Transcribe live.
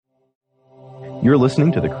You're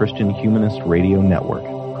listening to the Christian Humanist Radio Network,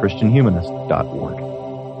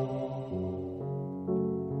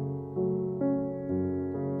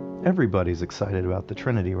 christianhumanist.org. Everybody's excited about the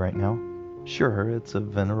Trinity right now. Sure, it's a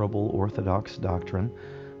venerable Orthodox doctrine,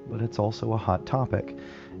 but it's also a hot topic,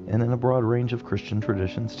 and in a broad range of Christian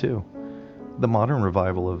traditions too. The modern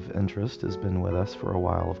revival of interest has been with us for a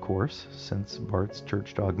while, of course, since Barth's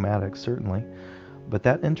Church Dogmatics certainly, but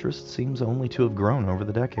that interest seems only to have grown over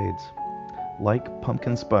the decades. Like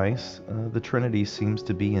pumpkin spice, the Trinity seems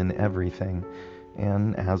to be in everything,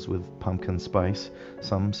 and as with pumpkin spice,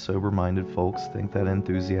 some sober-minded folks think that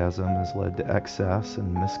enthusiasm has led to excess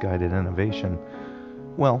and misguided innovation.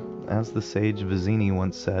 Well, as the sage Vizzini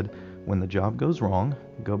once said, when the job goes wrong,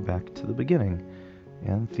 go back to the beginning.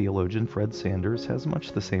 And theologian Fred Sanders has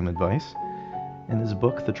much the same advice. In his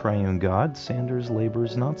book, The Triune God, Sanders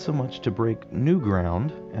labors not so much to break new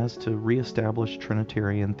ground as to reestablish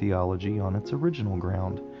Trinitarian theology on its original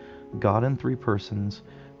ground, God in three persons,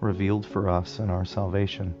 revealed for us in our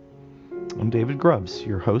salvation. I'm David Grubbs,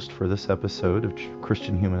 your host for this episode of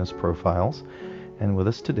Christian Humanist Profiles, and with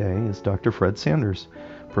us today is Dr. Fred Sanders,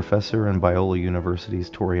 professor in Biola University's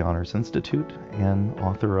Torrey Honors Institute and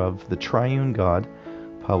author of The Triune God,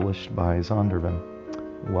 published by Zondervan.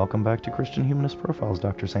 Welcome back to Christian Humanist Profiles,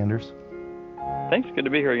 Dr. Sanders. Thanks. Good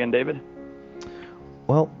to be here again, David.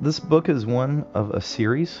 Well, this book is one of a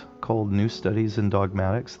series called New Studies in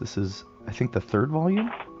Dogmatics. This is, I think, the third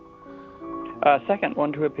volume? Second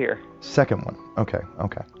one to appear. Second one. Okay.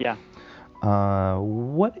 Yeah.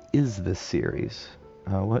 What is this series?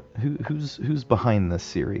 Who's behind this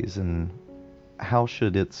series, and how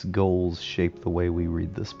should its goals shape the way we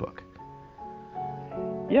read this book?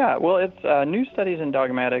 Yeah, well, it's New Studies in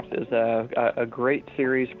Dogmatics is a great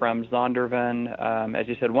series from Zondervan. As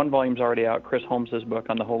you said, one volume's already out, Chris Holmes's book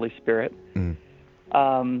on the Holy Spirit.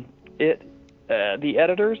 The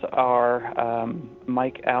editors are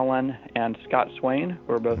Mike Allen and Scott Swain,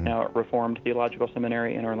 who are both now at Reformed Theological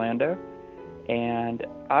Seminary in Orlando. And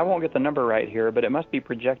I won't get the number right here, but it must be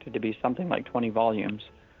projected to be something like 20 volumes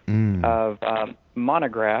of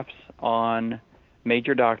monographs on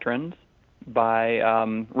major doctrines by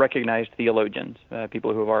recognized theologians,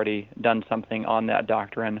 people who have already done something on that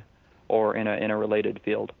doctrine or in a related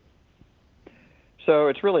field. So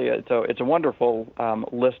it's really it's a wonderful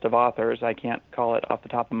list of authors. I can't call it off the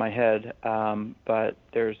top of my head, but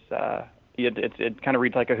there's it kind of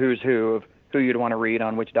reads like a who's who of who you'd want to read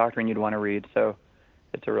on which doctrine you'd want to read. So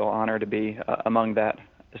it's a real honor to be among that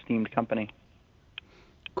esteemed company.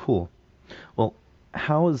 Cool. Well,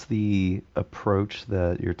 how is the approach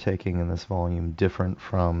that you're taking in this volume different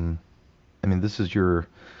from, I mean, this is your,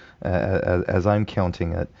 as I'm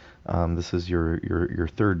counting it, this is your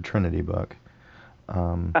third Trinity book.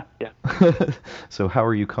 Yeah. So how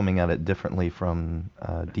are you coming at it differently from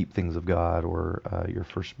Deep Things of God or your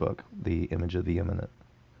first book, The Image of the Immanent?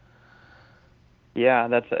 Yeah,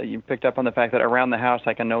 that's you picked up on the fact that around the house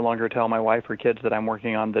I can no longer tell my wife or kids that I'm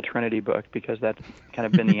working on the Trinity book because that's kind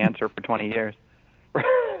of been the answer for 20 years.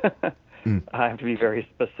 I have to be very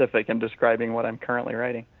specific in describing what I'm currently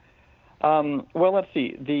writing. Well, let's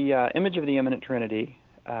see. The Image of the Immanent Trinity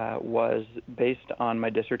was based on my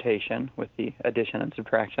dissertation with the addition and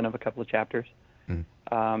subtraction of a couple of chapters.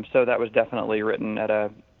 So that was definitely written at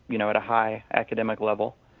a high academic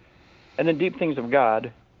level. And then Deep Things of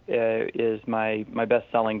God is my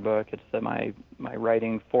best-selling book. It's my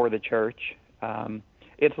writing for the church.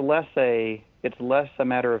 It's less a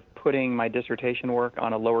matter of putting my dissertation work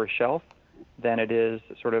on a lower shelf than it is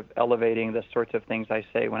sort of elevating the sorts of things I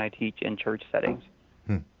say when I teach in church settings.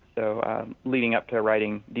 So leading up to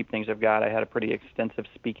writing Deep Things of God, I had a pretty extensive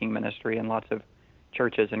speaking ministry in lots of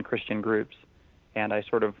churches and Christian groups, and I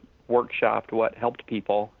sort of workshopped what helped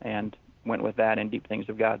people and went with that in Deep Things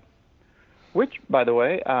of God, which, by the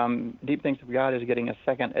way, Deep Things of God is getting a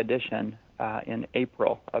second edition in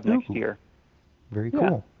April of next year. Very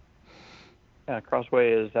cool.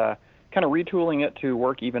 Crossway is kind of retooling it to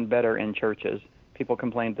work even better in churches. People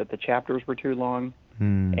complained that the chapters were too long,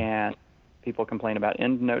 and people complain about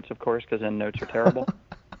end notes, of course, because end notes are terrible.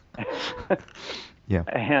 Yeah.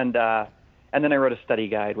 And then I wrote a study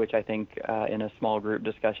guide, which I think in a small group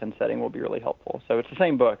discussion setting will be really helpful. So it's the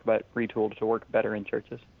same book, but retooled to work better in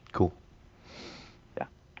churches. Cool. Yeah.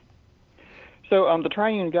 So the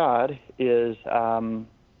Triune God is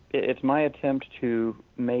it's my attempt to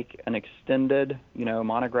make an extended,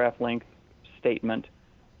 monograph-length statement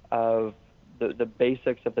of the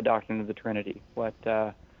basics of the doctrine of the Trinity, what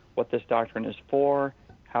this doctrine is for,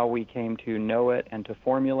 how we came to know it and to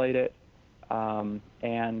formulate it,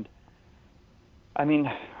 and I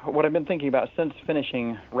mean, what I've been thinking about since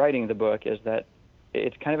finishing writing the book is that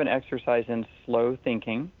it's kind of an exercise in slow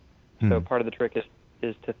thinking. So part of the trick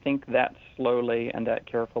is to think that slowly and that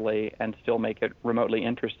carefully and still make it remotely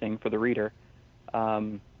interesting for the reader.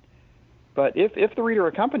 But if the reader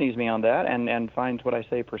accompanies me on that and finds what I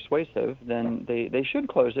say persuasive, then they should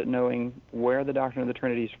close it knowing where the doctrine of the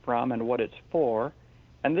Trinity is from and what it's for.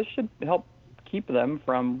 And this should help keep them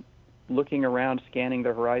from looking around, scanning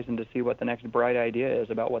the horizon to see what the next bright idea is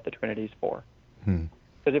about what the Trinity is for. Because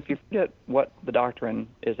if you forget what the doctrine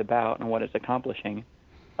is about and what it's accomplishing,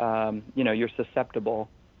 you're susceptible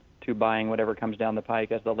to buying whatever comes down the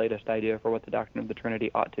pike as the latest idea for what the doctrine of the Trinity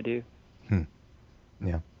ought to do.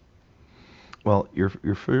 Yeah. Well,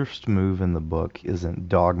 your first move in the book isn't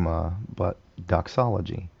dogma, but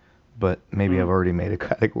doxology. But maybe I've already made a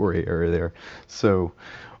category error there. So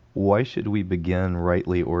why should we begin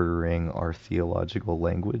rightly ordering our theological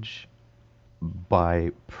language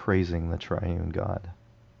by praising the triune God?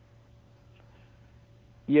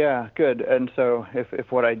 Yeah, good. And so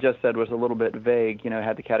if what I just said was a little bit vague,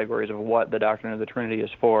 had the categories of what the doctrine of the Trinity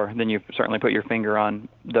is for, then you've certainly put your finger on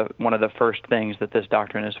one of the first things that this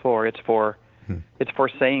doctrine is for. It's for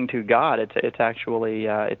saying to God. It's actually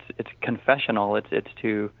it's confessional. It's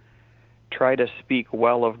to try to speak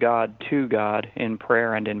well of God to God in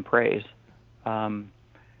prayer and in praise,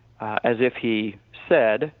 as if He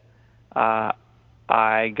said,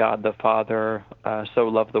 I, God the Father, so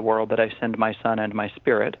love the world that I send my Son and my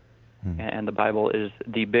Spirit. And the Bible is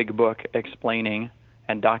the big book explaining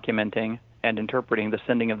and documenting and interpreting the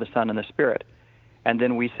sending of the Son and the Spirit. And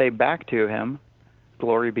then we say back to Him,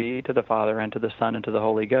 glory be to the Father and to the Son and to the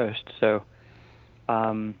Holy Ghost. So,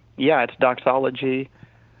 it's doxology.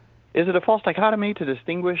 Is it a false dichotomy to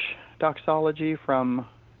distinguish doxology from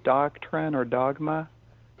doctrine or dogma?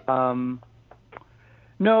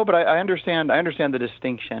 No, but I understand the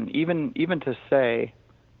distinction. Even to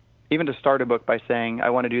start a book by saying I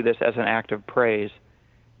want to do this as an act of praise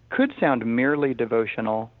could sound merely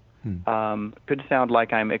devotional. Could sound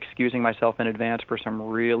like I'm excusing myself in advance for some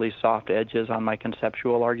really soft edges on my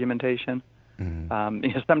conceptual argumentation.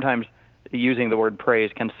 Sometimes using the word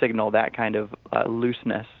praise can signal that kind of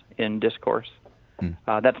looseness in discourse.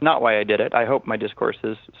 That's not why I did it. I hope my discourse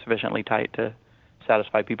is sufficiently tight to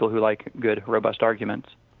satisfy people who like good, robust arguments.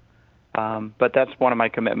 But that's one of my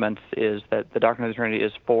commitments, is that the doctrine of the Trinity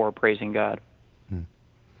is for praising God.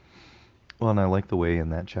 Well, and I like the way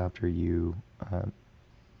in that chapter you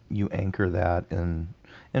anchor that in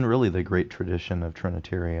really the great tradition of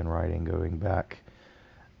Trinitarian writing, going back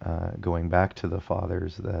to the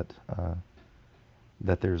fathers, that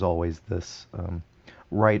there's always this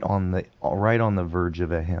right on the verge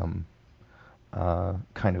of a hymn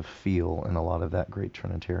kind of feel in a lot of that great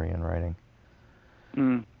Trinitarian writing.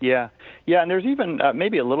 Yeah, and there's even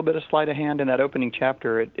maybe a little bit of sleight of hand in that opening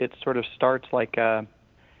chapter. It sort of starts like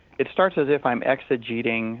it starts as if I'm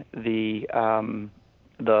exegeting the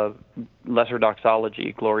lesser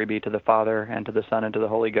doxology, glory be to the Father and to the Son and to the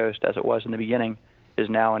Holy Ghost, as it was in the beginning, is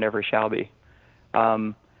now, and ever shall be.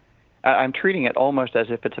 I'm treating it almost as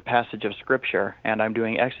if it's a passage of Scripture, and I'm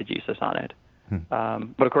doing exegesis on it.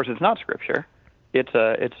 But of course, it's not Scripture. It's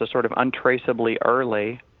a sort of untraceably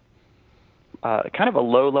early, kind of a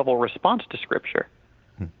low-level response to Scripture.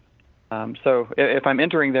 So if I'm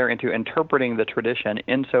entering there into interpreting the tradition,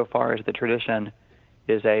 insofar as the tradition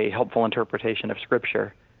is a helpful interpretation of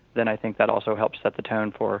Scripture, then I think that also helps set the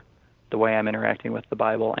tone for the way I'm interacting with the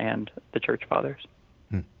Bible and the Church Fathers.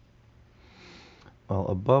 Well,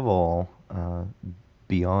 above all,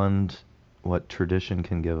 beyond what tradition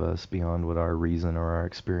can give us, beyond what our reason or our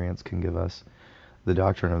experience can give us, the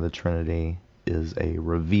doctrine of the Trinity is a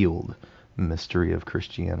revealed mystery of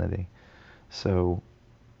Christianity. So,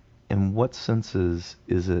 in what senses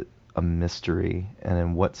is it a mystery, and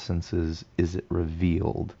in what senses is it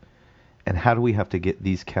revealed? And how do we have to get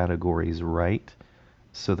these categories right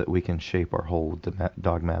so that we can shape our whole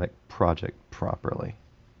dogmatic project properly?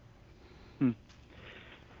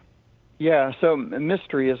 Yeah, so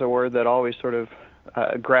mystery is a word that always sort of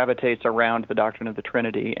gravitates around the doctrine of the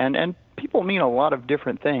Trinity, and people mean a lot of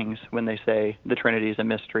different things when they say the Trinity is a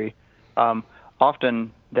mystery.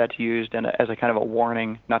 Often that's used as a kind of a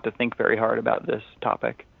warning not to think very hard about this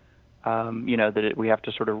topic. That we have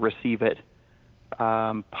to sort of receive it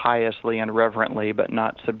piously and reverently, but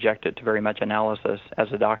not subject it to very much analysis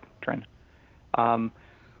as a doctrine.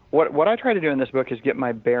 What I try to do in this book is get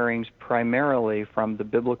my bearings primarily from the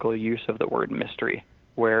biblical use of the word mystery,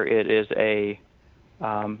 where it is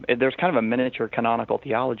there's kind of a miniature canonical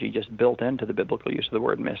theology just built into the biblical use of the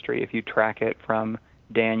word mystery. If you track it from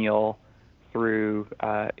Daniel through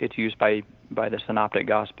its use by the Synoptic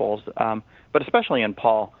Gospels, but especially in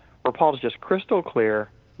Paul, where Paul's just crystal clear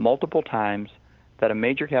multiple times that a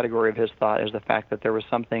major category of his thought is the fact that there was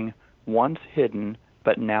something once hidden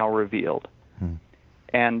but now revealed.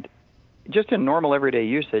 And just in normal everyday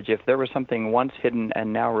usage, if there was something once hidden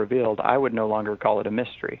and now revealed, I would no longer call it a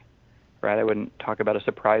mystery, right? I wouldn't talk about a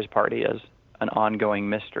surprise party as an ongoing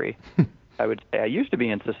mystery. I would say I used to be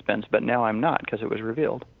in suspense, but now I'm not because it was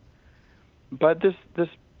revealed. But this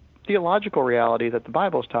theological reality that the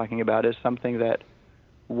Bible is talking about is something that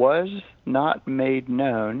was not made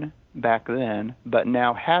known back then, but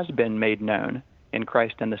now has been made known in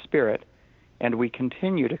Christ and the Spirit, and we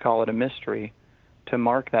continue to call it a mystery to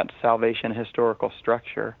mark that salvation historical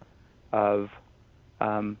structure of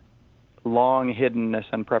long hiddenness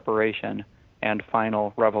and preparation and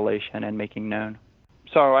final revelation and making known.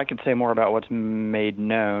 So I could say more about what's made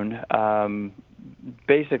known.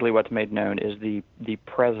 Basically what's made known is the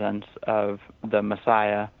presence of the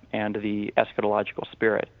Messiah and the eschatological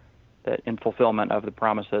Spirit, that in fulfillment of the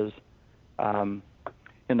promises, in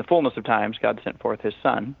the fullness of times, God sent forth His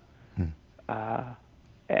Son.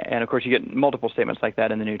 And of course, you get multiple statements like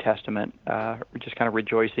that in the New Testament, just kind of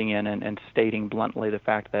rejoicing in and stating bluntly the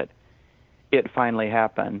fact that it finally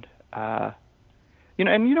happened. And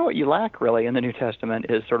you know what you lack really in the New Testament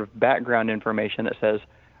is sort of background information that says,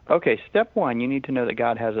 okay, step one, you need to know that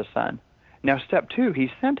God has a Son. Now, step two,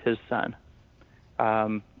 He sent His Son.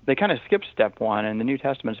 They kind of skip step one, and the New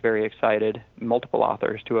Testament's very excited, multiple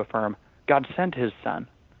authors, to affirm God sent His Son.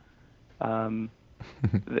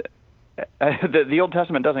 The Old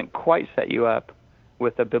Testament doesn't quite set you up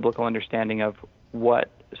with a biblical understanding of what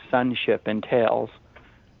sonship entails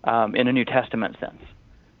in a New Testament sense.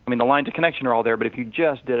 I mean, the lines of connection are all there, but if you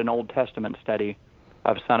just did an Old Testament study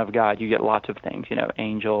of Son of God, you get lots of things,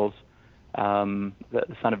 angels, the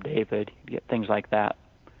Son of David, you get things like that.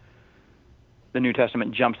 The New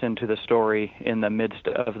Testament jumps into the story in the midst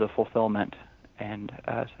of the fulfillment and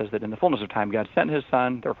says that in the fullness of time God sent His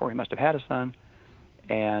Son, therefore He must have had a Son.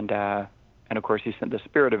 And of course, He sent the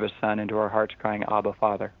Spirit of His Son into our hearts, crying, Abba,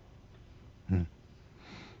 Father.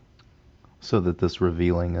 So that this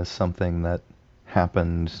revealing is something that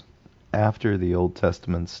happened after the Old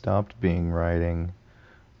Testament stopped being writing,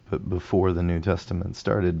 but before the New Testament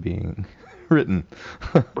started being written.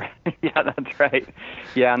 Yeah, that's right.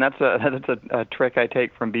 Yeah, and that's a trick I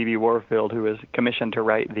take from B.B. Warfield, who was commissioned to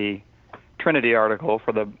write the Trinity article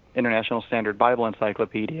for the International Standard Bible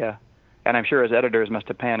Encyclopedia. And I'm sure his editors must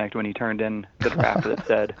have panicked when he turned in the draft that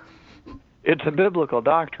said, it's a biblical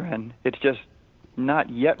doctrine, it's just not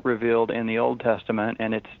yet revealed in the Old Testament,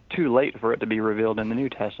 and it's too late for it to be revealed in the New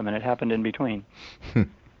Testament. It happened in between.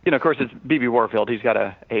 Of course, it's B.B. Warfield. He's got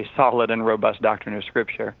a solid and robust doctrine of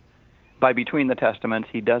Scripture. By between the Testaments,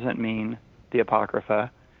 he doesn't mean the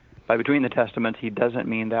Apocrypha. By between the Testaments, he doesn't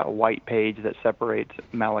mean that white page that separates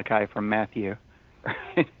Malachi from Matthew.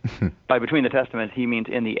 By between the Testaments, he means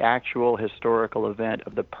in the actual historical event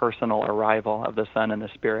of the personal arrival of the Son and the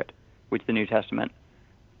Spirit, which the New Testament,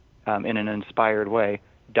 in an inspired way,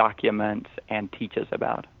 documents and teaches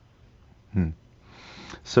about.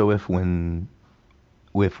 So if when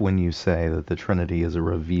you say that the Trinity is a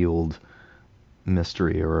revealed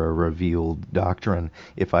mystery or a revealed doctrine,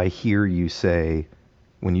 if I hear you say,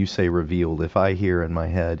 when you say revealed, if I hear in my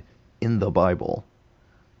head, in the Bible,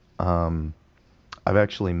 I've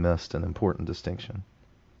actually missed an important distinction.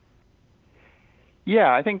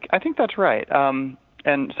 Yeah, I think that's right.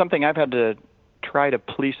 And something I've had to try to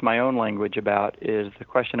police my own language about is the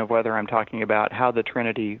question of whether I'm talking about how the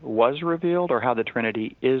Trinity was revealed or how the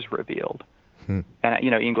Trinity is revealed. And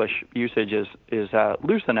English usage is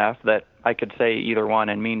loose enough that I could say either one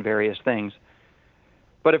and mean various things.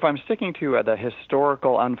 But if I'm sticking to the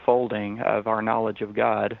historical unfolding of our knowledge of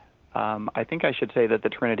God, I think I should say that the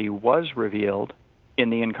Trinity was revealed in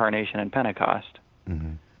the Incarnation and Pentecost.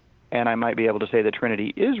 And I might be able to say the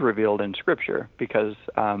Trinity is revealed in Scripture because,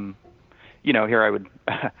 here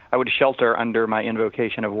I would shelter under my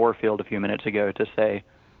invocation of Warfield a few minutes ago to say,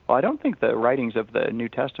 well, I don't think the writings of the New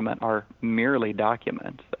Testament are merely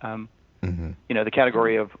documents. The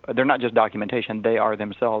category of, they're not just documentation, they are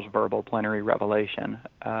themselves verbal plenary revelation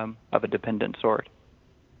of a dependent sort.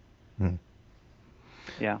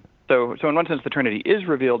 Yeah. So in one sense, the Trinity is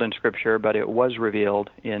revealed in Scripture, but it was revealed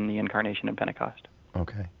in the Incarnation and Pentecost.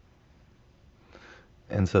 Okay.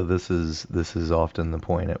 And so this is often the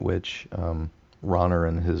point at which Rahner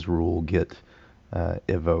and his rule get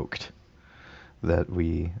evoked, that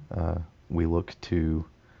we look to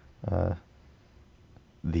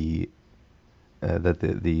the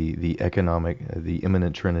economic, the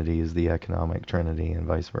immanent Trinity is the economic Trinity, and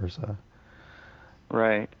vice versa.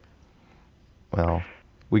 Right. Well,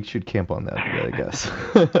 we should camp on that, I guess.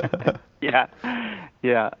 Yeah.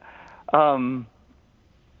 Yeah.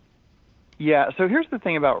 Yeah, so here's the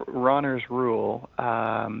thing about Rahner's rule.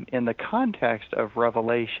 In the context of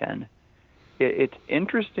Revelation, it's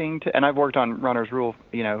interesting to, and I've worked on Rahner's rule,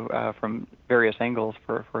 from various angles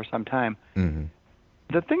for some time. Mm-hmm.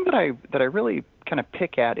 The thing that I really kind of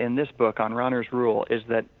pick at in this book on Rahner's rule is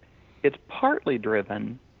that it's partly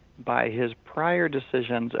driven by his prior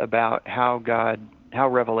decisions about how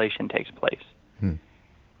revelation takes place. Hmm.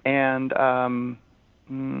 And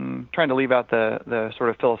trying to leave out the sort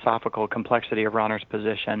of philosophical complexity of Rahner's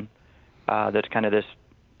position, that's kind of this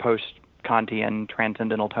post-Kantian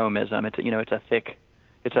transcendental Thomism. It's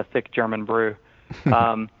a thick German brew.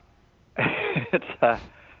 But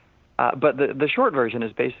the short version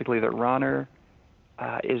is basically that Rahner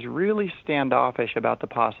is really standoffish about the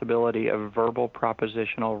possibility of verbal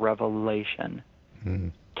propositional revelation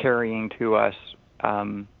carrying to us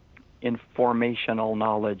informational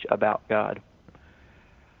knowledge about God.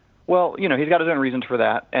 Well, he's got his own reasons for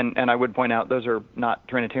that, and I would point out those are not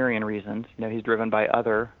Trinitarian reasons. He's driven by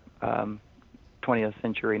other 19th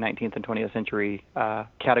and 20th century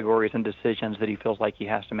categories and decisions that he feels like he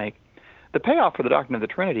has to make. The payoff for the doctrine of the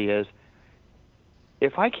Trinity is,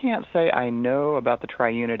 if I can't say I know about the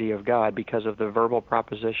triunity of God because of the verbal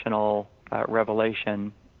propositional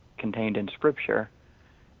revelation contained in Scripture,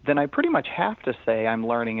 then I pretty much have to say I'm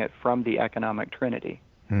learning it from the economic Trinity.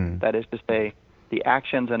 That is to say, the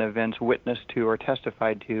actions and events witnessed to or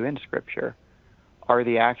testified to in Scripture are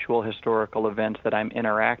the actual historical events that I'm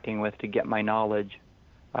interacting with to get my knowledge,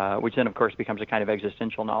 which then, of course, becomes a kind of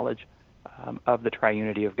existential knowledge of the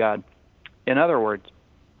triunity of God. In other words,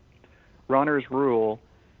 Rahner's rule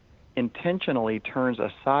intentionally turns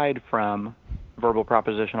aside from verbal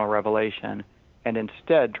propositional revelation and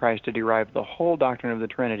instead tries to derive the whole doctrine of the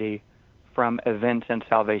Trinity from events in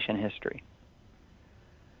salvation history.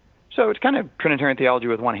 So it's kind of Trinitarian theology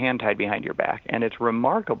with one hand tied behind your back, and it's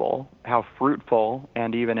remarkable how fruitful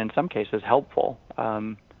and even in some cases helpful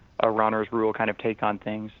a Rahner's rule kind of take on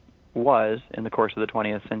things was in the course of the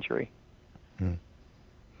 20th century.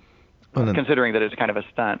 Considering that it's kind of a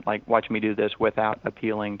stunt, like watch me do this without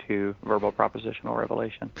appealing to verbal propositional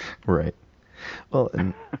revelation. Right. Well,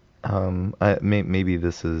 and maybe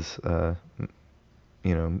this is,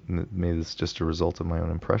 maybe this is just a result of my own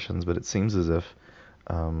impressions, but it seems as if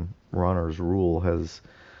Rahner's rule has,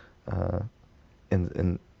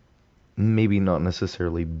 and maybe not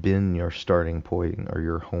necessarily been your starting point or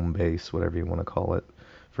your home base, whatever you want to call it,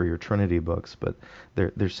 for your Trinity books, but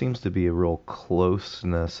there seems to be a real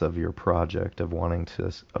closeness of your project of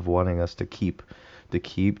wanting us to keep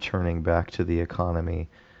turning back to the economy,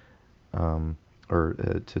 or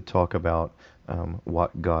to talk about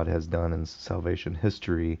what God has done in salvation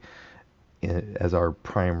history as our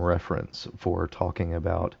prime reference for talking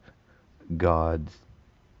about God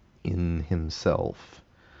in Himself.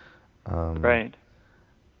 Right.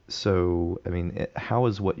 So, I mean, how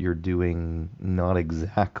is what you're doing not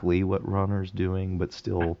exactly what Rahner's doing, but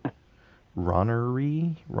still Rahnerish?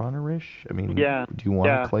 I mean, yeah. Do you want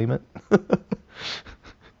to claim it?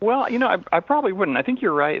 Well, I probably wouldn't. I think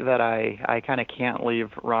you're right that I kind of can't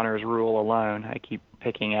leave Rahner's rule alone. I keep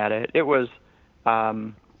picking at it. It was,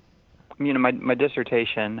 my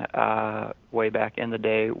dissertation way back in the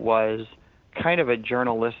day was kind of a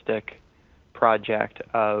journalistic project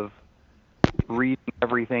of reading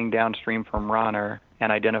everything downstream from Rahner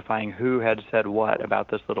and identifying who had said what about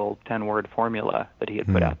this little 10-word formula that he had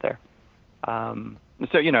put out there.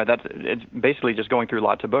 So, it's basically just going through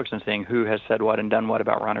lots of books and seeing who has said what and done what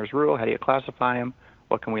about Rahner's rule, how do you classify him,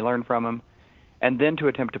 what can we learn from him, and then to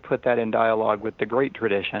attempt to put that in dialogue with the great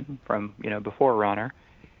tradition from, before Rahner,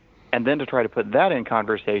 and then to try to put that in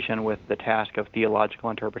conversation with the task of theological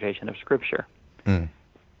interpretation of Scripture.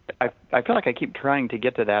 I feel like I keep trying to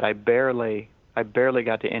get to that. I barely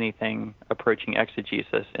got to anything approaching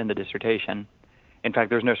exegesis in the dissertation. In fact,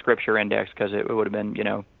 there's no Scripture index because it would have been,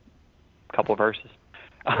 a couple of verses.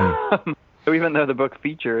 So even though the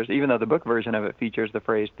book version of it features the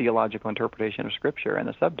phrase theological interpretation of Scripture in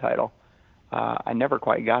the subtitle, I never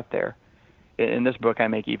quite got there. In this book, I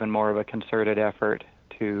make even more of a concerted effort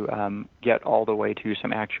to get all the way to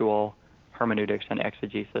some actual hermeneutics and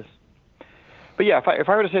exegesis. But yeah, if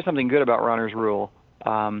I were to say something good about Rahner's rule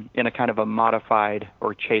in a kind of a modified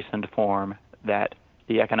or chastened form that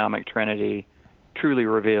the economic Trinity truly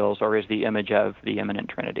reveals or is the image of the immanent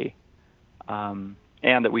Trinity, and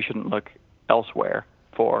that we shouldn't look elsewhere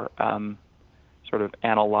for sort of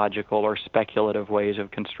analogical or speculative ways of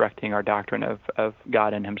constructing our doctrine of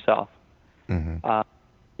God and Himself.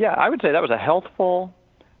 Yeah, I would say that was a healthful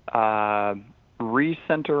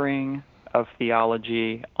recentering of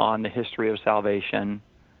theology on the history of salvation.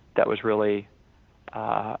 That was really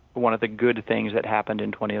one of the good things that happened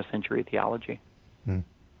in 20th century theology.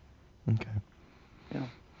 Okay. Yeah.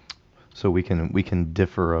 So we can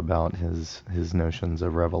differ about his notions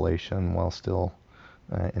of revelation while still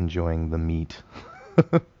enjoying the meat,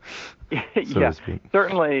 so to speak.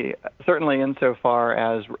 Certainly insofar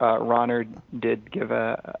as Rahner did give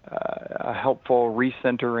a helpful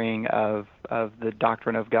recentering of the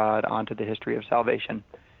doctrine of God onto the history of salvation.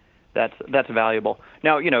 That's valuable.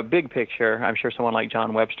 Now, big picture, I'm sure someone like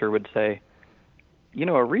John Webster would say, a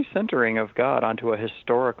recentering of God onto a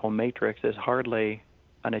historical matrix is hardly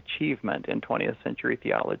an achievement in 20th century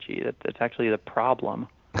theology. It's actually the problem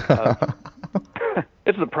of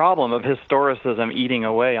it's the problem of historicism eating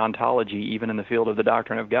away ontology, even in the field of the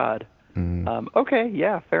doctrine of God. Okay,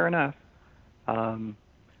 yeah, fair enough.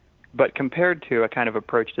 But compared to a kind of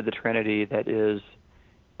approach to the Trinity that is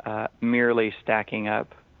merely stacking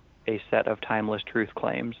up a set of timeless truth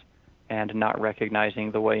claims and not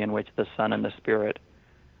recognizing the way in which the Son and the Spirit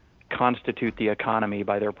constitute the economy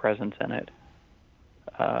by their presence in it,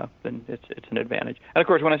 then it's an advantage. And of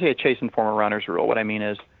course, when I say a chastened form of Rahner's rule, what I mean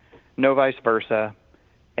is no vice versa,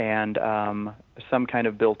 and some kind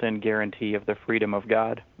of built-in guarantee of the freedom of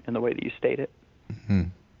God in the way that you state it.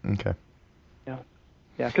 Mm-hmm. Okay.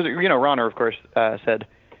 Yeah, because Rahner, of course, said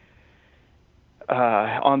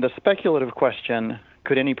on the speculative question,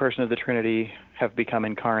 could any person of the Trinity have become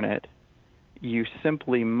incarnate? You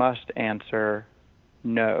simply must answer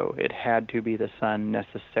no. It had to be the Son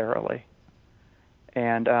necessarily.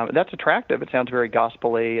 And that's attractive. It sounds very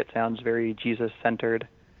gospel-y. It sounds very Jesus-centered.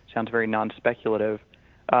 It sounds very non-speculative.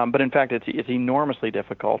 But in fact, it's enormously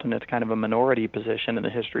difficult, and it's kind of a minority position in the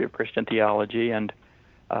history of Christian theology. And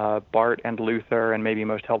Barth and Luther, and maybe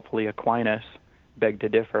most helpfully Aquinas, beg to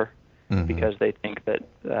differ because they think that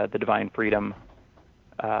the divine freedom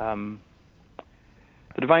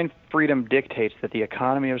dictates that the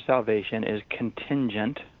economy of salvation is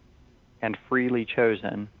contingent and freely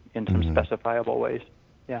chosen in some specifiable ways.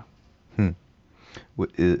 Yeah.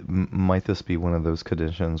 Might this be one of those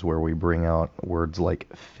conditions where we bring out words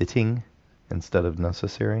like fitting instead of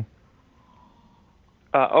necessary?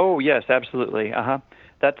 Oh yes, absolutely.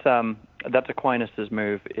 That's Aquinas'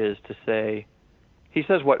 move, is to say, he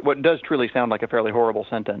says what does truly sound like a fairly horrible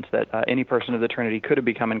sentence, that any person of the Trinity could have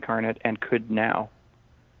become incarnate and could now.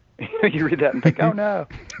 You read that and think, oh no,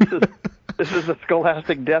 this is the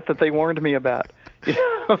scholastic death that they warned me about.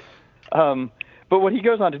 But what he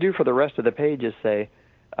goes on to do for the rest of the page is say,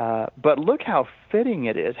 but look how fitting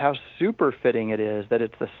it is, how super fitting it is that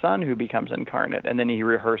it's the Son who becomes incarnate. And then he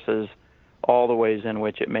rehearses all the ways in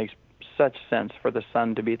which it makes such sense for the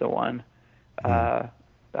Son to be the one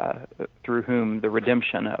through whom the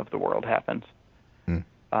redemption of the world happens.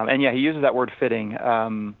 And he uses that word fitting,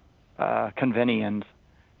 conveniens.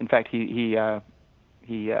 In fact, he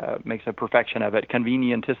makes a perfection of it,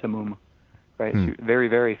 convenientissimum, right? Very,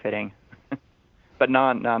 very fitting. But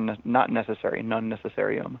not necessary, non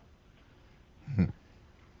necessarium.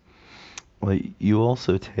 Well, you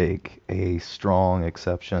also take a strong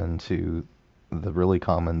exception to the really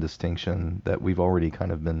common distinction that we've already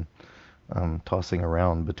kind of been tossing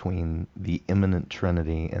around between the immanent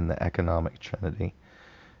Trinity and the economic Trinity,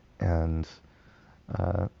 and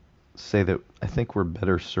say that I think we're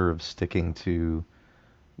better served sticking to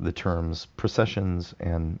the terms processions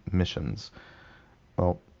and missions.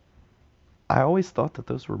 Well, I always thought that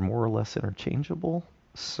those were more or less interchangeable.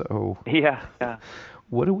 So yeah.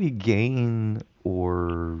 What do we gain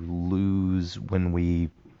or lose when we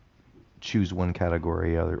choose one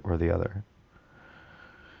category or the other?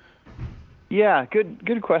 Yeah,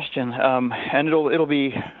 good question. And it'll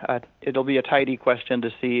be a tidy question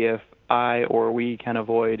to see if I or we can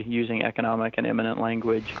avoid using economic and immanent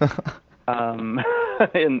language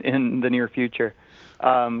in the near future,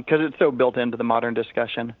 because it's so built into the modern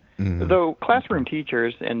discussion. Though classroom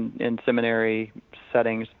teachers in seminary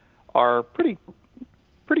settings are pretty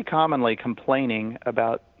commonly complaining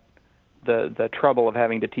about the trouble of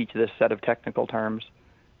having to teach this set of technical terms.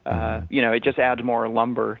 It just adds more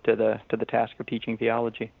lumber to the task of teaching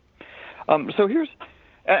theology. So here's,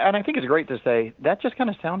 and I think it's great to say, that just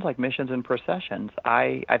kind of sounds like missions and processions.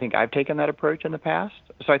 I think I've taken that approach in the past,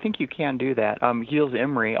 so I think you can do that. Gilles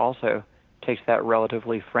Emery also takes that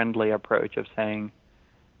relatively friendly approach of saying,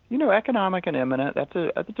 economic and immanent, that's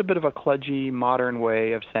a bit of a kludgy modern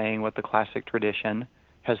way of saying what the classic tradition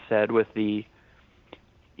has said with the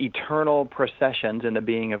eternal processions in the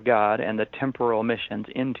being of God and the temporal missions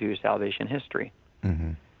into salvation history.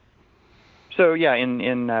 So yeah,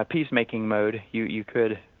 in peacemaking mode, you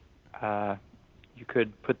could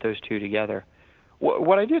put those two together.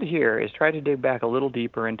 What I did here is try to dig back a little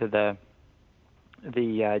deeper into the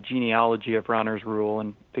genealogy of Rahner's rule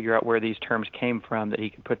and figure out where these terms came from that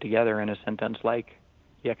he could put together in a sentence like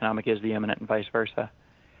the economic is the immanent and vice versa.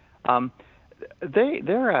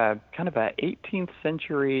 They're a kind of a 18th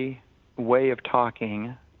century way of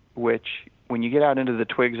talking, which when you get out into the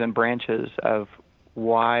twigs and branches of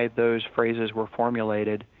why those phrases were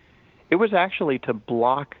formulated, it was actually to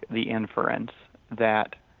block the inference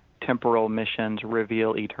that temporal missions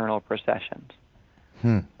reveal eternal processions.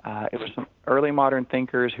 It was some early modern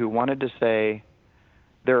thinkers who wanted to say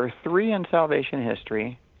there are three in salvation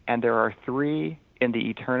history, and there are three in the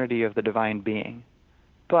eternity of the divine being.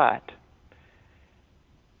 But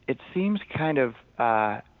it seems kind of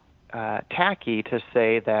tacky to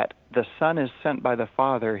say that the Son is sent by the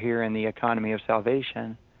Father here in the economy of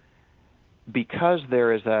salvation because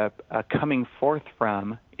there is a coming forth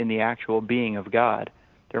from in the actual being of God.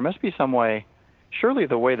 There must be some way. Surely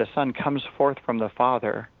the way the Son comes forth from the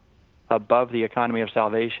Father above the economy of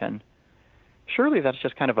salvation, surely that's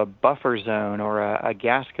just kind of a buffer zone or a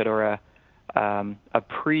gasket or a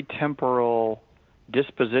pre-temporal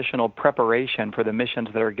dispositional preparation for the missions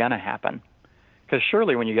that are going to happen. Because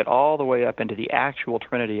surely when you get all the way up into the actual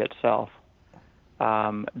Trinity itself,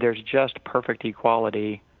 there's just perfect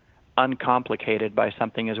equality, uncomplicated by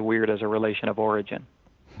something as weird as a relation of origin.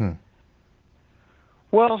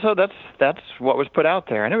 Well, so that's what was put out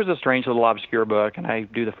there, and it was a strange little obscure book, and I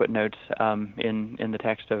do the footnotes in the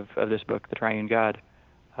text of this book, The Triune God.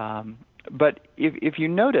 But if you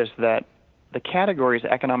notice that the categories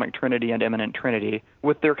economic trinity and immanent trinity,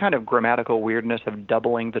 with their kind of grammatical weirdness of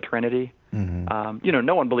doubling the trinity,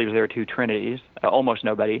 no one believes there are two trinities. Almost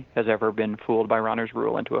nobody has ever been fooled by Rahner's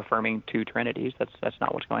rule into affirming two trinities. That's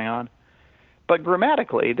not what's going on. But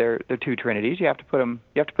grammatically, they're two trinities. You have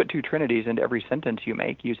to put two trinities into every sentence you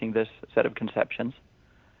make using this set of conceptions,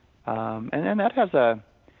 and that has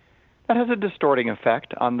a distorting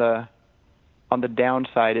effect on the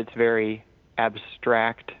downside. It's very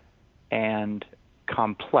abstract and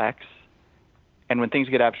complex, and when things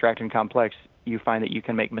get abstract and complex, you find that you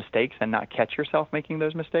can make mistakes and not catch yourself making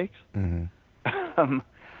those mistakes. On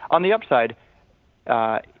the upside,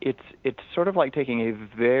 it's sort of like taking a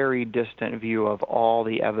very distant view of all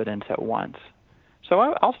the evidence at once. So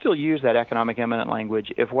I'll still use that economic immanent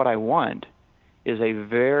language if what I want is a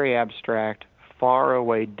very abstract, far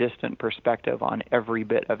away, distant perspective on every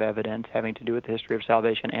bit of evidence having to do with the history of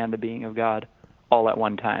salvation and the being of God all at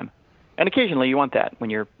one time. And occasionally you want that when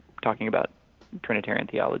you're talking about Trinitarian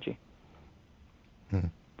theology.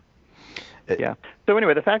 Yeah. So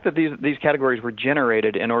anyway, the fact that these categories were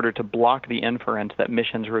generated in order to block the inference that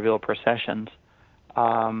missions reveal processions,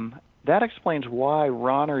 that explains why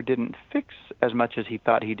Rahner didn't fix as much as he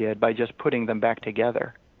thought he did by just putting them back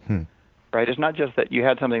together. Right? It's not just that you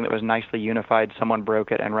had something that was nicely unified, someone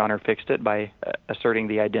broke it, and Rahner fixed it by asserting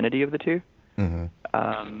the identity of the two.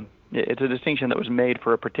 It's a distinction that was made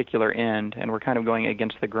for a particular end, and we're kind of going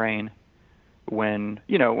against the grain when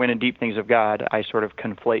in Deep Things of God, I sort of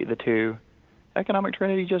conflate the two. Economic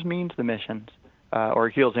Trinity just means the missions. Or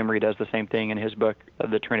Giles Emery does the same thing in his book,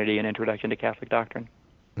 The Trinity, an Introduction to Catholic Doctrine.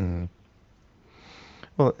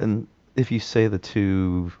 Well, and if you say the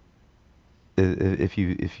two, if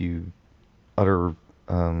you utter,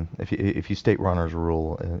 if you state Rahner's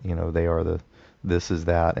rule, they are the this is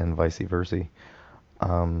that, and vice versa.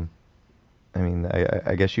 I mean,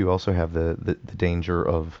 I guess you also have the danger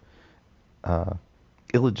of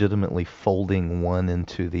illegitimately folding one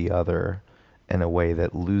into the other in a way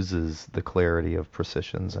that loses the clarity of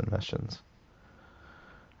processions and missions.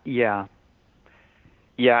 Yeah,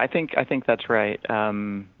 I think that's right.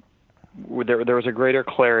 There was a greater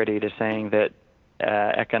clarity to saying that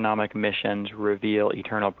economic missions reveal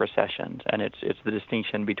eternal processions, and it's the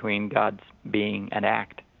distinction between God's being and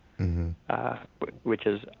act, which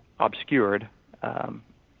is obscured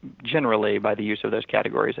generally by the use of those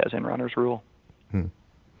categories, as in Rahner's rule. I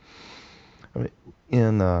mean,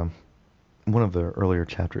 in one of the earlier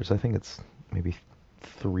chapters, I think it's maybe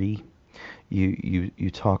 3,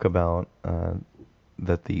 you talk about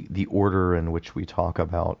that the order in which we talk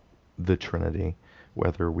about the Trinity,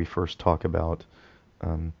 whether we first talk about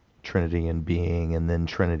Trinity and being, and then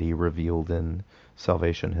Trinity revealed in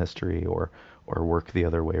salvation history, or work the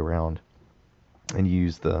other way around, and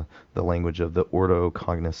use the language of the ordo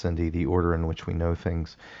cognoscendi, the order in which we know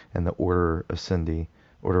things, and the ordo ascendi,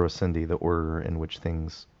 the order in which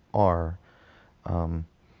things are.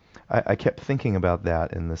 I kept thinking about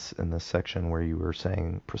that in this section where you were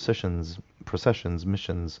saying processions,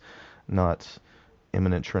 missions, not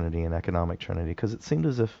immanent Trinity and economic Trinity, because it seemed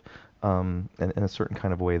as if, in a certain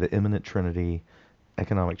kind of way, the immanent Trinity,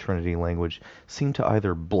 economic Trinity language seemed to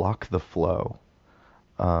either block the flow,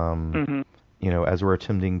 as we're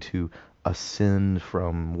attempting to ascend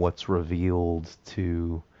from what's revealed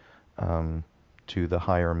to the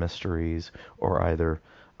higher mysteries, or either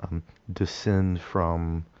descend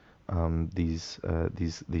from these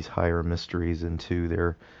higher mysteries into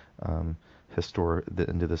their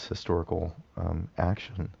into this historical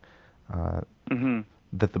action.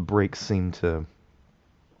 That the breaks seem to,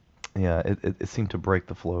 it seemed to break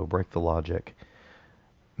the flow, break the logic,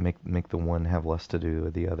 make the one have less to do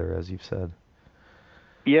with the other, as you've said.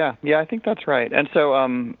 Yeah, I think that's right. And so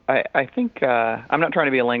I think I'm not trying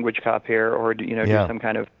to be a language cop here, or do some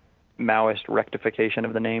kind of Maoist rectification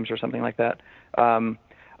of the names or something like that.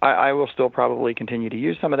 I will still probably continue to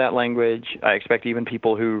use some of that language. I expect even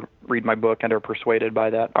people who read my book and are persuaded by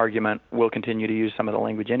that argument will continue to use some of the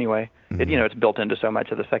language anyway. It's built into so much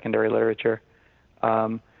of the secondary literature.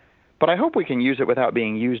 But I hope we can use it without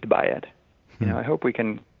being used by it. I hope we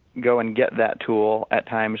can go and get that tool at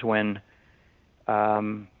times when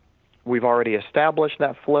we've already established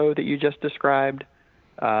that flow that you just described,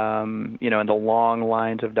 and the long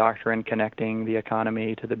lines of doctrine connecting the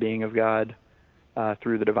economy to the being of God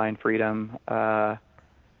through the divine freedom are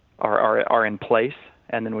in place,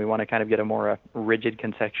 and then we want to kind of get a more rigid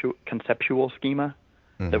conceptual schema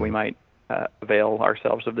that we might avail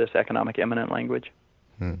ourselves of this economic immanent language.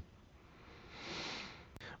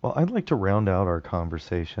 Well, I'd like to round out our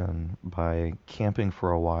conversation by camping for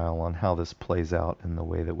a while on how this plays out in the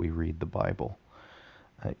way that we read the Bible.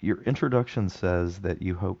 Your introduction says that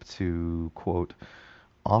you hope to, quote,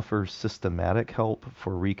 offer systematic help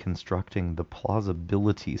for reconstructing the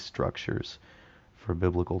plausibility structures for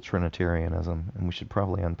biblical Trinitarianism, and we should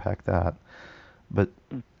probably unpack that. But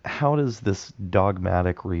how does this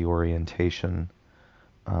dogmatic reorientation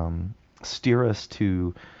steer us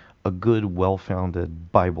to a good,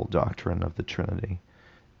 well-founded Bible doctrine of the Trinity,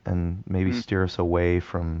 and maybe steer us away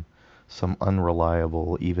from some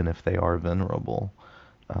unreliable, even if they are venerable,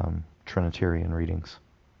 Trinitarian readings?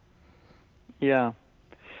 Yeah,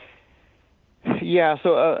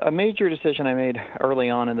 so a major decision I made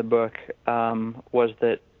early on in the book was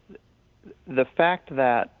that the fact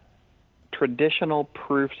that traditional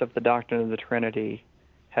proofs of the doctrine of the Trinity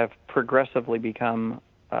have progressively become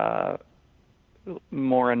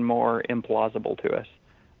more and more implausible to us.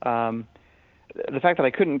 The fact that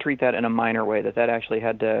I couldn't treat that in a minor way, that actually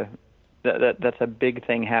had to, that's a big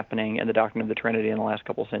thing happening in the doctrine of the Trinity in the last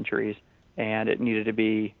couple centuries, and it needed to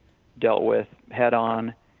be dealt with head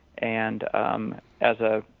on and as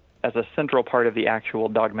a central part of the actual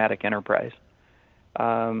dogmatic enterprise.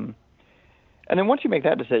 And then once you make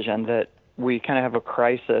that decision, that we kind of have a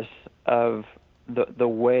crisis of the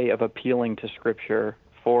way of appealing to Scripture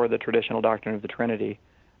for the traditional doctrine of the Trinity,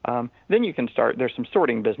 then you can start, there's some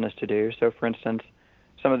sorting business to do. So, for instance,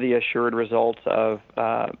 some of the assured results of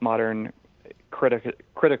modern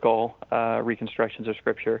critical reconstructions of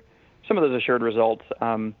Scripture, some of those assured results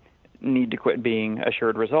need to quit being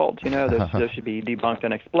assured results. Those should be debunked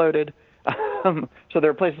and exploded. So there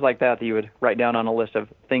are places like that you would write down on a list of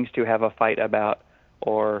things to have a fight about,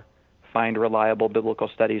 or find reliable biblical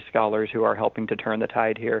studies scholars who are helping to turn the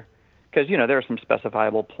tide here. Because, there are some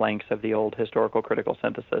specifiable planks of the old historical critical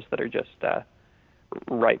synthesis that are just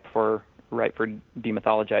ripe for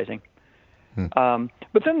demythologizing.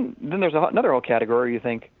 But then there's another whole category where you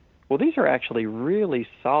think, well, these are actually really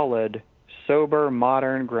solid, sober,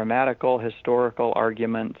 modern, grammatical, historical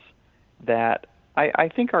arguments that I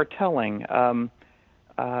think are telling. So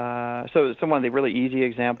one of the really easy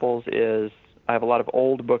examples is, I have a lot of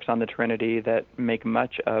old books on the Trinity that make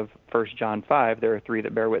much of 1 John 5. There are three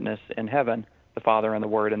that bear witness in heaven, the Father and the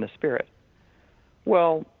Word and the Spirit.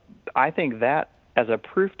 Well, I think that as a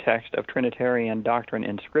proof text of Trinitarian doctrine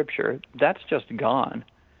in Scripture, that's just gone.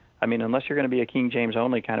 I mean, unless you're going to be a King James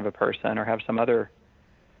only kind of a person, or have some other...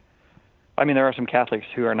 I mean, there are some Catholics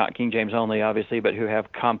who are not King James only, obviously, but who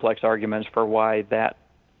have complex arguments for why that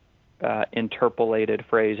interpolated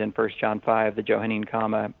phrase in 1 John 5, the Johannine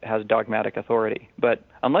comma, has dogmatic authority. But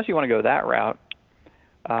unless you want to go that route,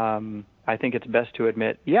 I think it's best to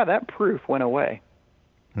admit, that proof went away.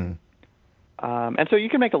 And so you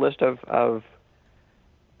can make a list of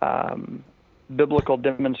biblical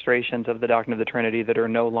demonstrations of the doctrine of the Trinity that are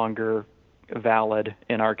no longer valid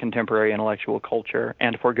in our contemporary intellectual culture,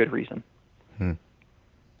 and for good reason.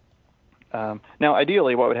 Now,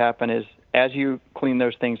 ideally, what would happen is, as you clean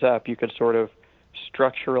those things up, you could sort of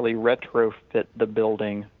structurally retrofit the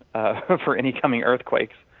building for any coming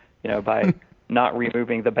earthquakes, by not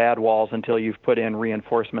removing the bad walls until you've put in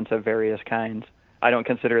reinforcements of various kinds. I don't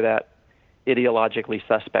consider that ideologically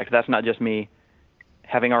suspect. That's not just me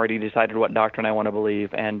having already decided what doctrine I want to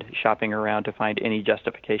believe and shopping around to find any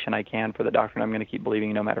justification I can for the doctrine I'm going to keep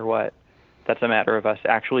believing no matter what. That's a matter of us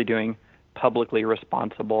actually doing publicly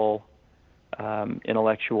responsible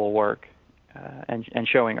intellectual work and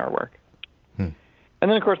showing our work. And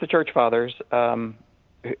then, of course, the Church Fathers. I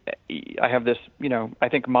have this, I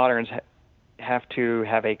think moderns have to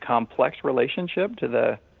have a complex relationship to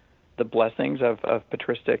the blessings of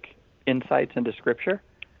patristic insights into Scripture.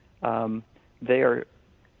 They are,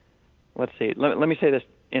 let's see, let me say this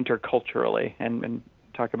interculturally and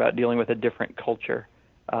talk about dealing with a different culture.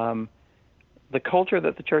 The culture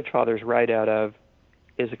that the Church Fathers write out of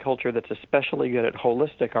is a culture that's especially good at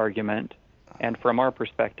holistic argument and, from our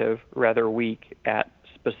perspective, rather weak at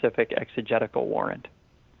specific exegetical warrant.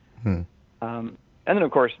 And then,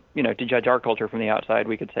 of course, to judge our culture from the outside,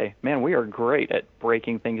 we could say, man, we are great at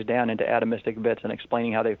breaking things down into atomistic bits and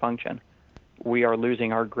explaining how they function. We are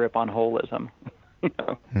losing our grip on holism.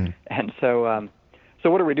 And so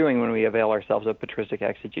what are we doing when we avail ourselves of patristic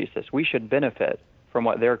exegesis? We should benefit from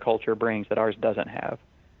what their culture brings that ours doesn't have.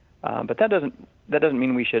 But that doesn't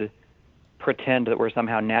mean we should pretend that we're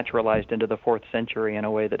somehow naturalized into the 4th century in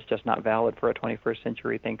a way that's just not valid for a 21st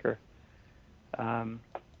century thinker.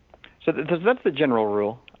 So that's the general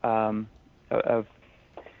rule of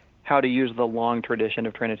how to use the long tradition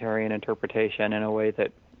of Trinitarian interpretation in a way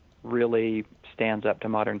that really stands up to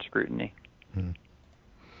modern scrutiny.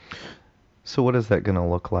 So what is that going to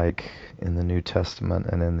look like in the New Testament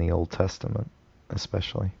and in the Old Testament,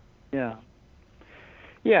 especially? Yeah.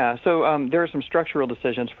 So there are some structural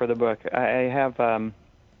decisions for the book. I have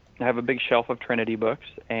a big shelf of Trinity books,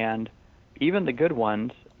 and even the good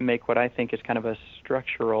ones make what I think is kind of a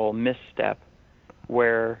structural misstep,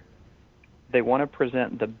 where they want to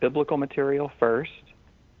present the biblical material first,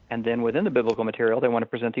 and then within the biblical material, they want to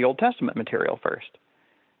present the Old Testament material first.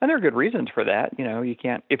 And there are good reasons for that. You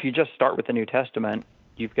can't, if you just start with the New Testament,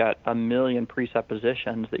 you've got a million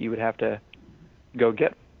presuppositions that you would have to go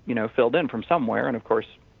get, filled in from somewhere. And of course,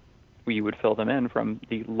 we would fill them in from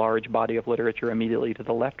the large body of literature immediately to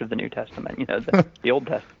the left of the New Testament, the Old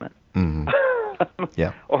Testament.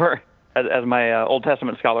 Yeah. Or, as my Old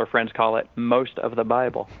Testament scholar friends call it, most of the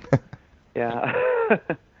Bible. Yeah.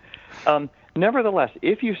 Nevertheless,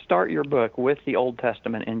 if you start your book with the Old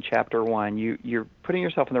Testament in chapter 1, you're putting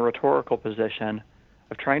yourself in the rhetorical position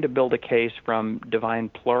of trying to build a case from divine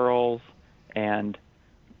plurals and,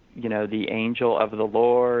 the angel of the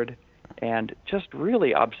Lord, and just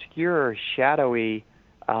really obscure, shadowy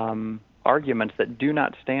arguments that do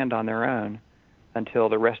not stand on their own until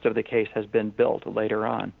the rest of the case has been built later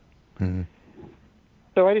on.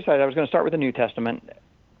 So I decided I was going to start with the New Testament.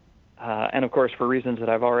 And of course, for reasons that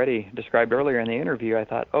I've already described earlier in the interview, I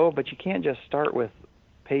thought, but you can't just start with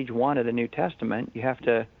page 1 of the New Testament. You have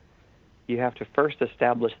to first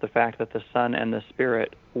establish the fact that the Son and the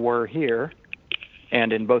Spirit were here,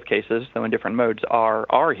 and in both cases, though in different modes,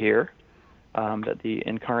 are here. That the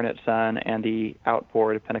incarnate Son and the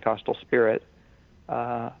outpoured Pentecostal Spirit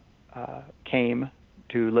came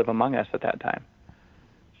to live among us at that time.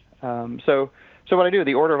 So what I do,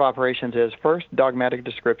 the order of operations is first dogmatic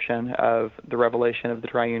description of the revelation of the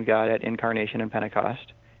triune God at Incarnation and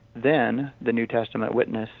Pentecost, then the New Testament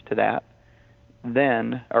witness to that,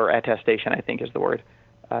 then, or attestation I think is the word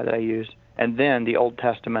that I use, and then the Old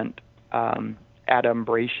Testament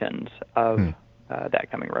adumbrations of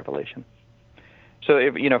that coming revelation. So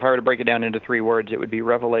if I were to break it down into 3 words, it would be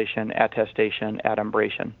revelation, attestation,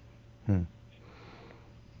 adumbration.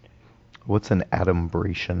 What's an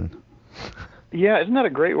adumbration? Yeah, isn't that a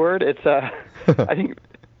great word? It's I think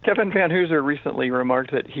Kevin Van Hooser recently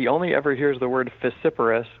remarked that he only ever hears the word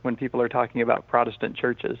vociferous when people are talking about Protestant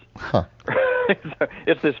churches. So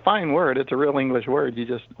it's this fine word. It's a real English word. You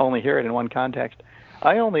just only hear it in one context.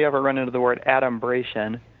 I only ever run into the word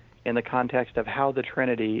adumbration in the context of how the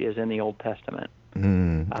Trinity is in the Old Testament.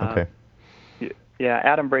 Okay. Yeah,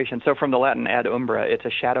 adumbration. So from the Latin ad umbra, it's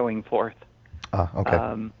a shadowing forth.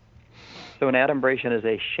 Okay. So an adumbration is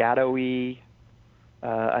a shadowy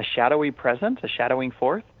presence, a shadowing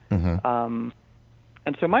forth.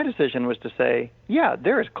 And so my decision was to say,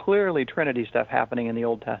 there is clearly Trinity stuff happening in the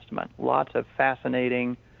Old Testament. Lots of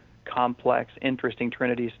fascinating, complex, interesting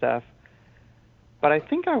Trinity stuff. But I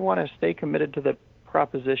think I want to stay committed to the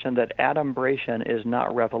proposition that adumbration is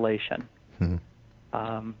not revelation.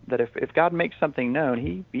 That if God makes something known,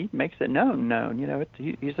 he makes it known.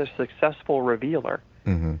 He's a successful revealer.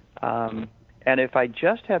 And if I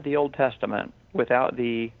just have the Old Testament without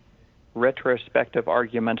the retrospective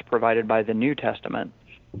arguments provided by the New Testament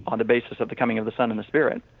on the basis of the coming of the Son and the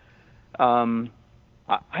Spirit,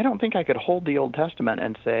 I don't think I could hold the Old Testament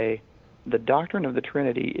and say the doctrine of the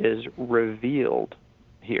Trinity is revealed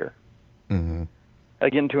here. Mm-hmm.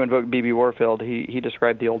 Again, to invoke B.B. Warfield, he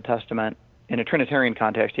described the Old Testament, in a Trinitarian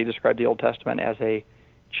context, he described the Old Testament as a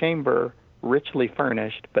chamber richly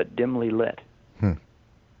furnished but dimly lit.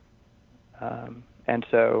 And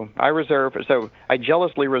so I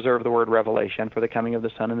jealously reserve the word revelation for the coming of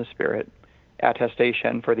the Son and the Spirit,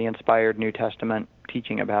 attestation for the inspired New Testament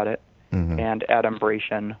teaching about it, Mm-hmm. and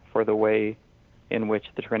adumbration for the way in which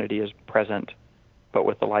the Trinity is present, but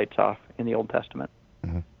with the lights off in the Old Testament.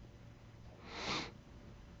 Mm-hmm.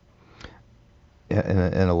 Yeah,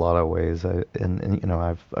 in a lot of ways,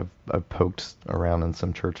 I've poked around in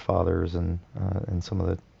some church fathers and in some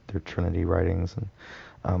of their Trinity writings,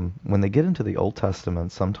 and when they get into the Old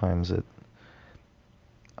Testament, sometimes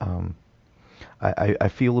I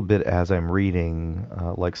feel a bit as I'm reading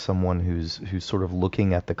like someone who's sort of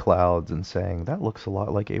looking at the clouds and saying that looks a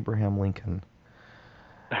lot like Abraham Lincoln,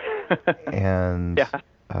 and Yeah.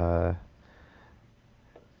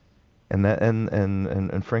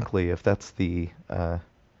 And frankly, if that's the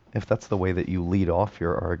way that you lead off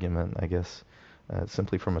your argument, I guess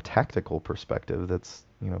simply from a tactical perspective, that's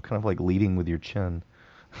kind of like leading with your chin.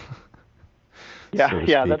 Yeah, so to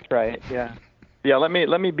yeah, speak. that's right. Yeah, yeah. Let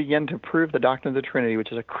me begin to prove the doctrine of the Trinity,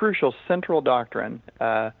 which is a crucial central doctrine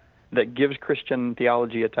that gives Christian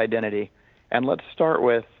theology its identity. And let's start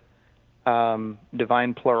with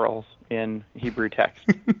divine plurals in Hebrew text.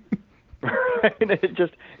 Right?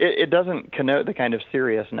 It doesn't connote the kind of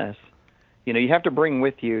seriousness. You have to bring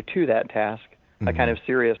with you to that task a kind of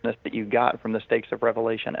seriousness that you got from the stakes of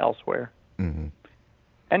revelation elsewhere. Mm-hmm.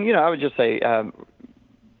 And I would just say,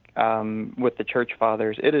 with the church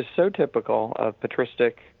fathers, it is so typical of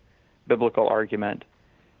patristic biblical argument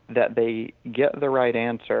that they get the right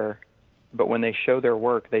answer, but when they show their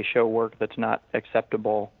work, they show work that's not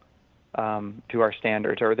acceptable to our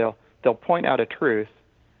standards, or they'll point out a truth,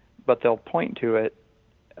 but they'll point to it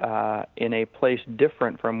in a place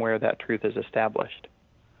different from where that truth is established.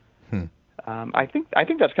 I think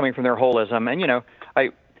that's coming from their holism,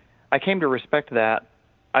 and I came to respect that.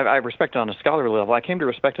 I respect it on a scholarly level. I came to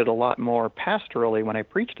respect it a lot more pastorally when I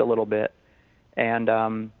preached a little bit, and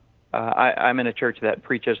I'm in a church that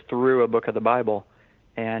preaches through a book of the Bible,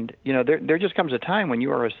 and there just comes a time when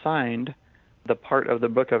you are assigned the part of the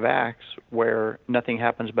book of Acts where nothing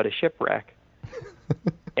happens but a shipwreck.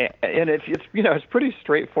 And it's pretty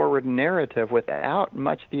straightforward narrative without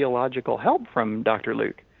much theological help from Dr.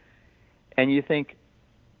 Luke. And you think,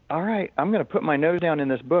 all right, I'm going to put my nose down in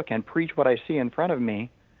this book and preach what I see in front of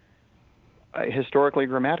me. Historically,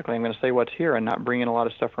 grammatically, I'm going to say what's here and not bring in a lot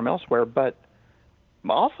of stuff from elsewhere. But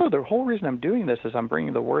also, the whole reason I'm doing this is I'm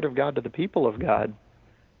bringing the Word of God to the people of God,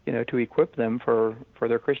 to equip them for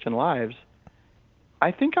their Christian lives.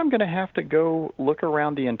 I think I'm going to have to go look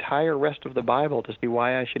around the entire rest of the Bible to see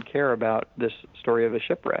why I should care about this story of a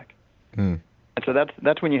shipwreck. And so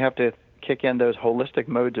that's when you have to kick in those holistic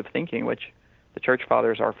modes of thinking, which the church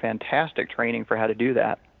fathers are fantastic training for how to do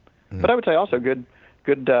that. But I would say also good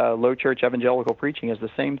low church evangelical preaching is the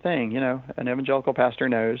same thing. An evangelical pastor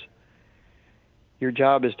knows your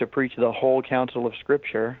job is to preach the whole counsel of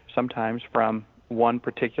Scripture, sometimes from one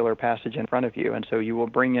particular passage in front of you, and so you will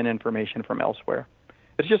bring in information from elsewhere.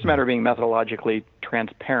 It's just a matter of being methodologically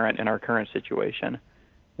transparent in our current situation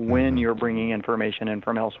when you're bringing information in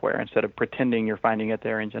from elsewhere instead of pretending you're finding it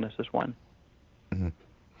there in Genesis 1.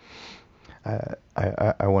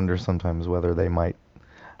 I wonder sometimes whether they might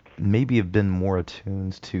maybe have been more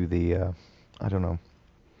attuned to the,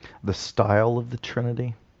 the style of the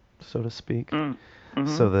Trinity, so to speak,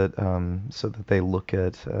 so that they look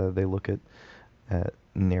at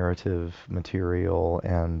narrative material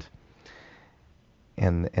and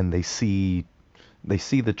they see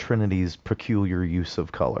the Trinity's peculiar use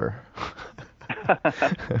of color.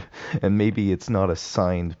 And maybe it's not a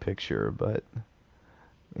signed picture, but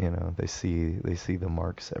they see the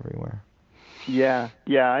marks everywhere. Yeah,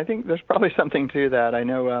 I think there's probably something to that. I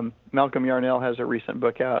know Malcolm Yarnell has a recent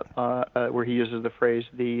book out where he uses the phrase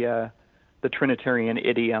the Trinitarian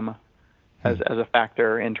idiom as a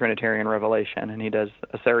factor in Trinitarian revelation, and he does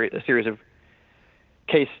a series of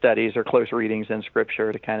case studies or close readings in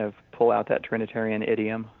Scripture to kind of pull out that Trinitarian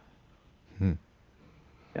idiom.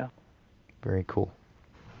 Yeah. Very cool.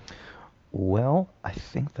 Well, I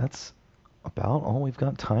think that's about all we've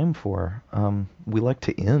got time for. We like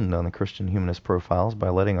to end on the Christian Humanist Profiles by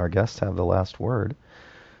letting our guests have the last word.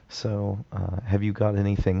 So, have you got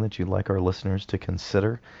anything that you'd like our listeners to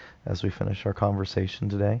consider as we finish our conversation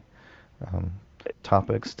today?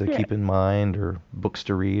 topics to keep in mind, or books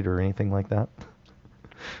to read, or anything like that?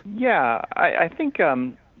 Yeah, I think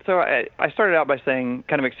so. I started out by saying,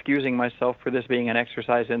 kind of excusing myself for this being an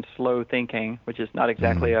exercise in slow thinking, which is not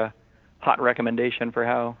exactly a hot recommendation for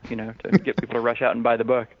how to get people to rush out and buy the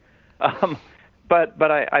book. But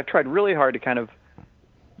I've tried really hard to kind of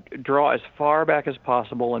draw as far back as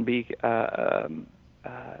possible and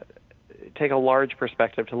take a large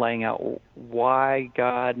perspective to laying out why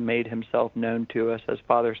God made Himself known to us as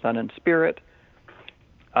Father, Son, and Spirit.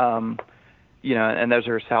 And those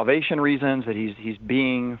are salvation reasons, that He's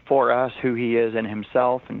being for us who He is in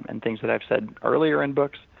Himself, and things that I've said earlier in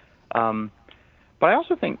books. But I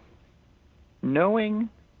also think knowing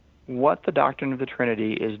what the doctrine of the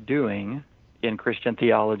Trinity is doing in Christian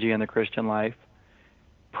theology and the Christian life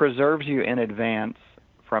preserves you in advance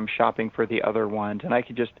from shopping for the other ones. And I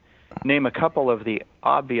could just name a couple of the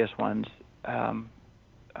obvious ones.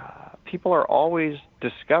 People are always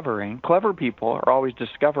discovering, clever people are always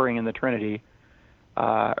discovering in the Trinity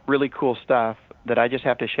really cool stuff that I just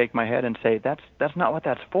have to shake my head and say, that's not what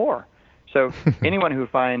that's for. So anyone who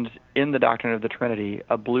finds in the doctrine of the Trinity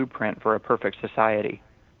a blueprint for a perfect society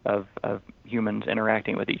of humans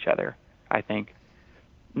interacting with each other, I think,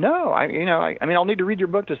 no, I mean, I'll need to read your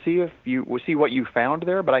book to see if you see what you found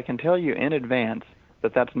there, but I can tell you in advance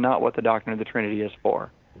that that's not what the doctrine of the Trinity is for.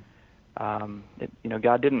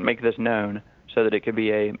 God didn't make this known so that it could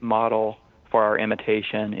be a model for our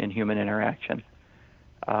imitation in human interaction.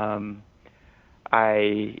 I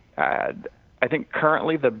think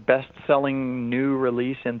currently the best-selling new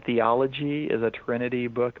release in theology is a Trinity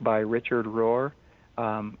book by Richard Rohr,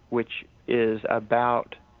 which is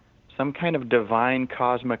about some kind of divine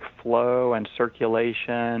cosmic flow and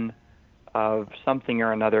circulation of something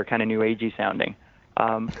or another, kind of New Agey sounding.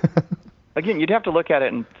 Again, you'd have to look at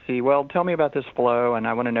it and see, well, tell me about this flow, and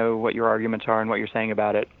I want to know what your arguments are and what you're saying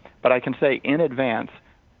about it. But I can say in advance,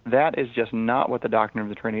 that is just not what the doctrine of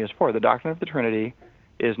the Trinity is for. The doctrine of the Trinity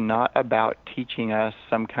is not about teaching us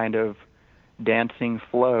some kind of dancing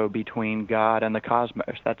flow between God and the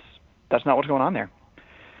cosmos. That's not what's going on there.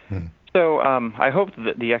 So I hope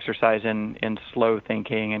that the exercise in slow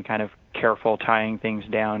thinking and kind of careful tying things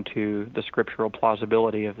down to the scriptural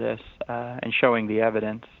plausibility of this and showing the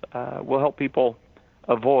evidence will help people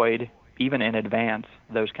avoid, even in advance,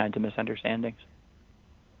 those kinds of misunderstandings.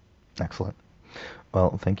 Excellent.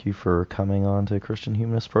 Well, thank you for coming on to Christian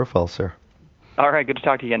Humanist Profile, sir. All right, good to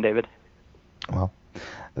talk to you again, David. Well,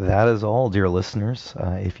 that is all, dear listeners.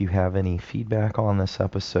 If you have any feedback on this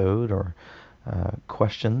episode or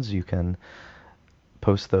questions, you can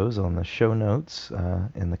post those on the show notes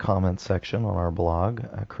in the comments section on our blog,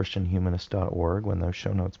 christianhumanist.org, when those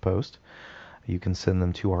show notes post. You can send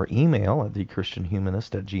them to our email at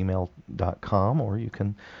thechristianhumanist@gmail.com, or you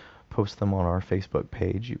can post them on our Facebook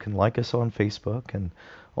page. You can like us on Facebook, and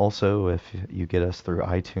also if you get us through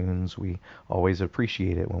iTunes, we always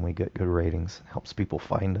appreciate it when we get good ratings. It helps people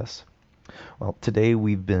find us. Well, today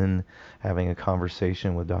we've been having a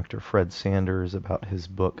conversation with Dr. Fred Sanders about his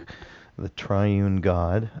book, The Triune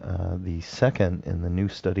God, the second in the New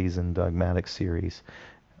Studies in Dogmatics series,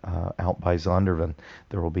 out by Zondervan.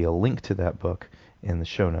 There will be a link to that book in the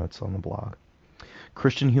show notes on the blog.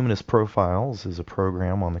 Christian Humanist Profiles is a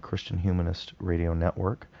program on the Christian Humanist Radio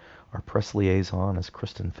Network. Our press liaison is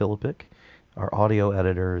Kristen Philippic. Our audio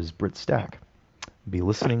editor is Britt Stack. Be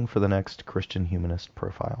listening for the next Christian Humanist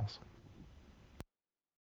Profiles.